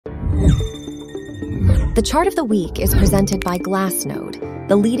The chart of the week is presented by Glassnode,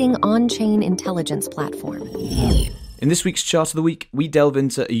 the leading on-chain intelligence platform. In this week's chart of the week, we delve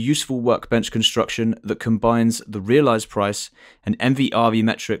into a useful workbench construction that combines the realized price and MVRV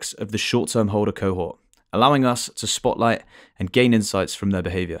metrics of the short-term holder cohort, allowing us to spotlight and gain insights from their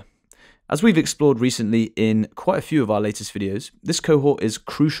behavior. As we've explored recently in quite a few of our latest videos, this cohort is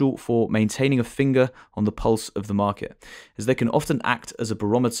crucial for maintaining a finger on the pulse of the market, as they can often act as a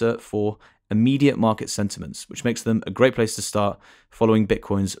barometer for immediate market sentiments, which makes them a great place to start following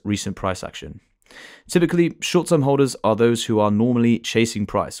Bitcoin's recent price action. Typically, short-term holders are those who are normally chasing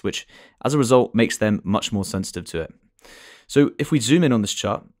price, which as a result makes them much more sensitive to it. So if we zoom in on this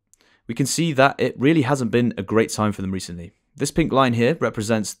chart, we can see that it really hasn't been a great time for them recently. This pink line here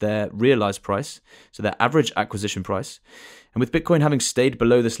represents their realized price, so their average acquisition price. And with Bitcoin having stayed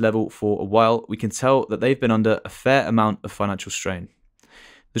below this level for a while, we can tell that they've been under a fair amount of financial strain.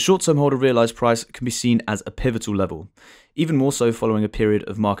 The short-term holder realized price can be seen as a pivotal level, even more so following a period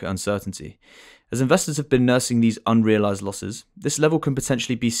of market uncertainty. As investors have been nursing these unrealized losses, this level can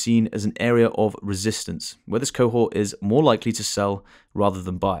potentially be seen as an area of resistance, where this cohort is more likely to sell rather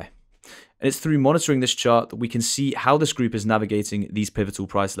than buy. And it's through monitoring this chart that we can see how this group is navigating these pivotal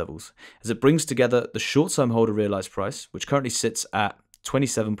price levels, as it brings together the short-term holder realized price, which currently sits at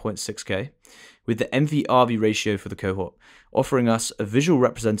 27.6k, with the MVRV ratio for the cohort, offering us a visual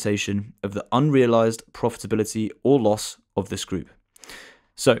representation of the unrealized profitability or loss of this group.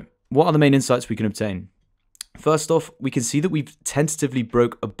 So, what are the main insights we can obtain? First off, we can see that we've tentatively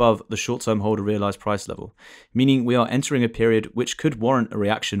broke above the short-term holder realized price level, meaning we are entering a period which could warrant a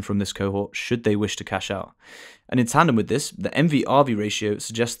reaction from this cohort should they wish to cash out. And in tandem with this, the MVRV ratio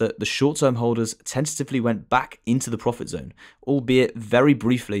suggests that the short-term holders tentatively went back into the profit zone, albeit very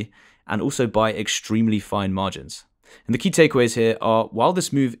briefly and also by extremely fine margins. And the key takeaways here are, while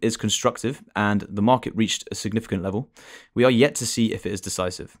this move is constructive and the market reached a significant level, we are yet to see if it is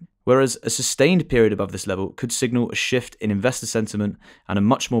decisive. Whereas a sustained period above this level could signal a shift in investor sentiment and a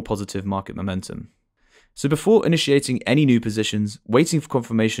much more positive market momentum. So before initiating any new positions, waiting for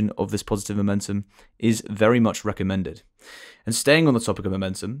confirmation of this positive momentum is very much recommended. And staying on the topic of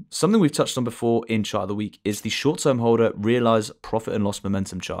momentum, something we've touched on before in Chart of the Week is the short-term holder realized profit and loss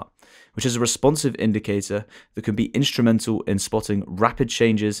momentum chart, which is a responsive indicator that can be instrumental in spotting rapid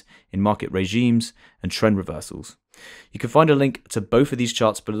changes in market regimes and trend reversals. You can find a link to both of these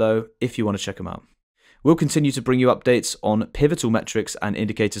charts below if you want to check them out. We'll continue to bring you updates on pivotal metrics and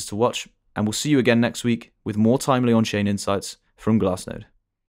indicators to watch, and we'll see you again next week with more timely on-chain insights from Glassnode.